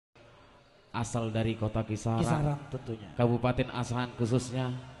asal dari kota Kisaran tentunya. Kabupaten Asahan khususnya.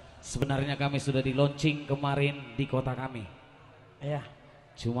 Sebenarnya kami sudah di launching kemarin di kota kami. Iya.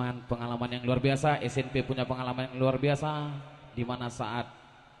 Cuman pengalaman yang luar biasa, SNP punya pengalaman yang luar biasa, di mana saat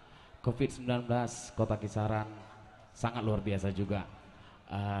COVID-19 kota Kisaran sangat luar biasa juga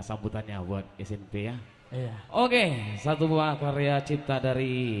sambutannya buat SNP ya. Iya. Oke, satu buah karya cipta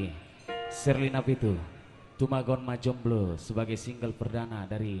dari Napitu, Tumagon Ma Jomblo sebagai single perdana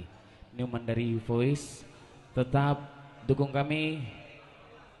dari New Mandiri Voice. Tetap dukung kami,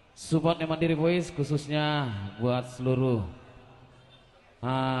 support New Mandiri Voice khususnya buat seluruh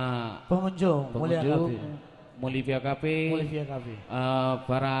pengunjung Molivia Cafe,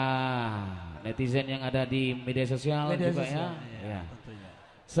 para netizen yang ada di media sosial juga sosial, ya.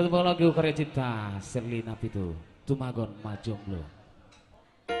 Satu buah lagu karya cipta Napitu, Tumagon Ma Jomblo.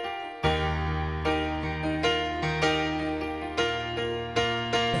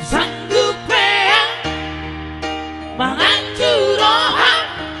 Sanggup menghancur rohan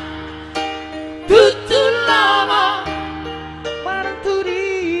tutul lama mantu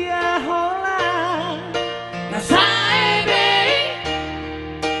dia hola na saya beri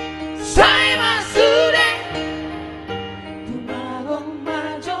saya masude Tumagon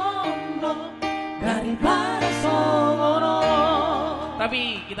Ma Jomblo daripada songono.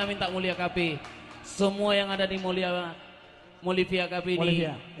 Tapi kita minta Mulia KP, semua yang ada di Molivia KP ini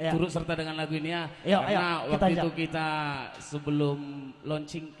turut serta dengan lagu ini ya. Karena waktu itu kita sebelum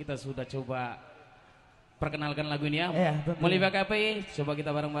launching kita sudah coba perkenalkan lagu ini ya. Molivia KP, coba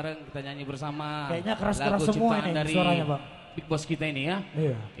kita bareng-bareng kita nyanyi bersama. Kayaknya keras-keras lagu semua ciptaan ini dari suaranya Bang. Big Boss kita ini ya.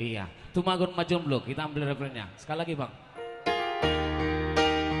 Iya. Tumagon Ma Jomblo, kita ambil refrennya. Sekali lagi Bang.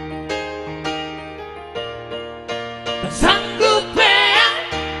 Sanggup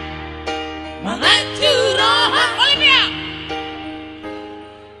menghancur rohan Olivia.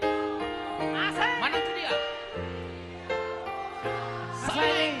 Mana tuh dia?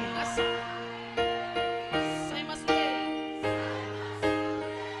 Saya masude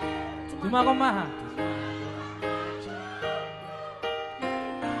Tumagon Ma.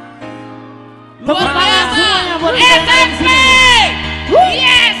 luar biasa SNP.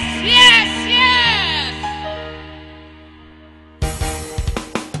 Yes, yes, yes.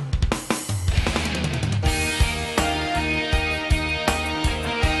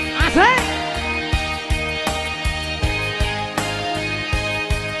 Asik.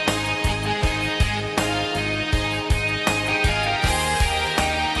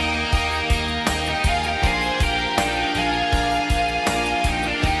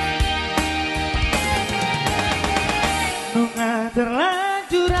 Nunga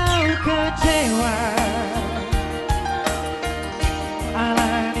terlanjur aku kecewa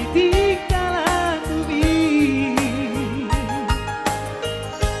alani tinggalan bumi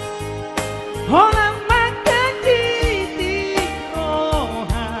orang makan titik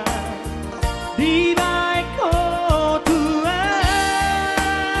rohan di baik Tuhan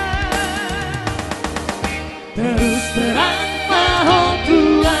terus terang mau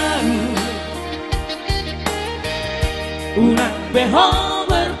Tuhan urang beho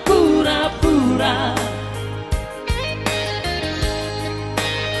berpura-pura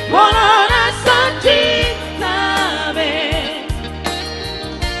walau rasa cinta be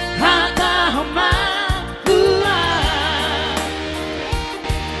hata hama Tuhan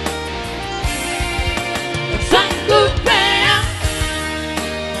Sanggup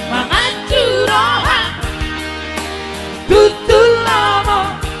menghancur rohan tutul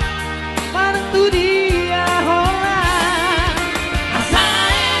lama mantu dia hola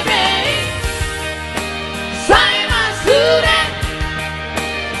saya beri saya masude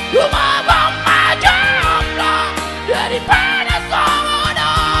Tumagon Ma Jomblo daripada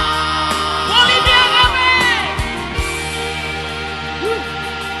songono. Olivia kami.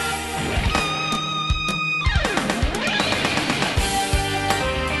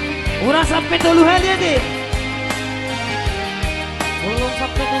 Urang sampai 10 hari aja. Belum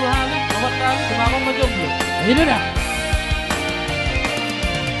sampai 10 hari, awak kali Tumagon Ma Jomblo. Ini dah.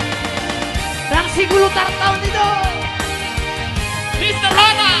 Dan si gulu tahun itu. Mr.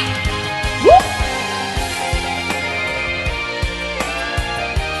 Hana.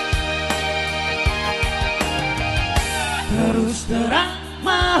 Terus terang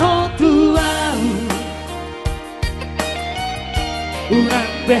mau Tuhan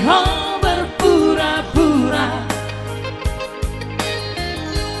urang beho berpura-pura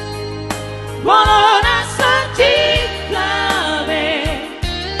walau rasa cinta be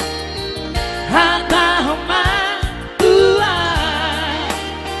hata hama Tuhan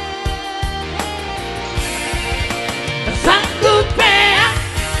Sanggup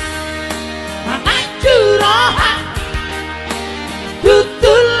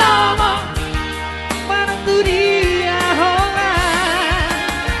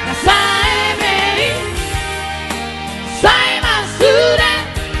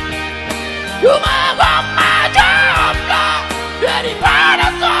Tumagon Ma Jomblo daripada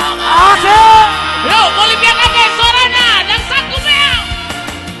songo. Yo, boleh biar apa suaranya dan sanggup ya.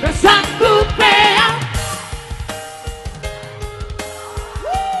 Sanggup ya.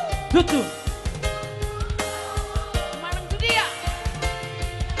 Tutu. Malang itu dia.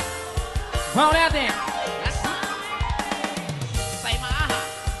 Mau lihat nih. Saya Maaha.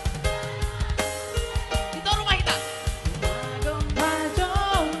 Itu rumah kita. Tumagon Ma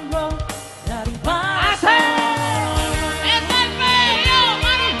Jomblo dari SMP, yo,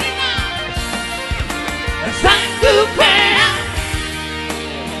 mari kita. Sanggup ya.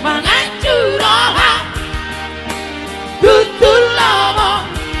 Menghancur roha. Tutul lomo.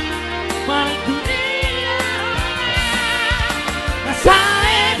 Maling dunia.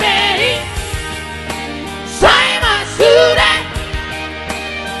 Saya beri. Saya masure.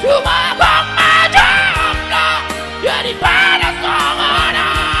 Tumagon Ma Jomblo daripada songono.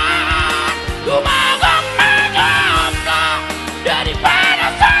 Tumagon Ma Jomblo daripada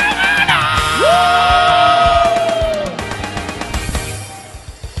songono.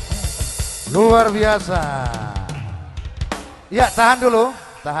 Luar biasa. Ya, tahan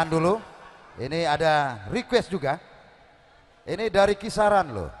dulu. Ini ada request juga. Ini dari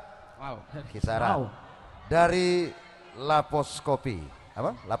kisaran loh. Wow. Kisaran. Dari Lapos Kopi.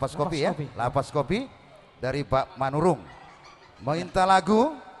 Apa? Lapas Kopi ya? Lapas Kopi dari Pak Manurung. Minta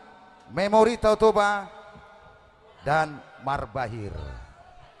lagu Memori Tautoba dan Marbahir.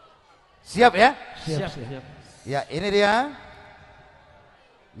 Siap ya? Siap. Ya, ini dia.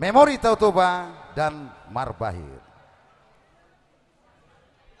 Memori Tautoba dan Marbahir.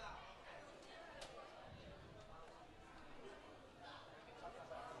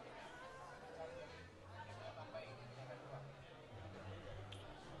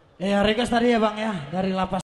 Ya request tadi ya Bang ya dari Lapas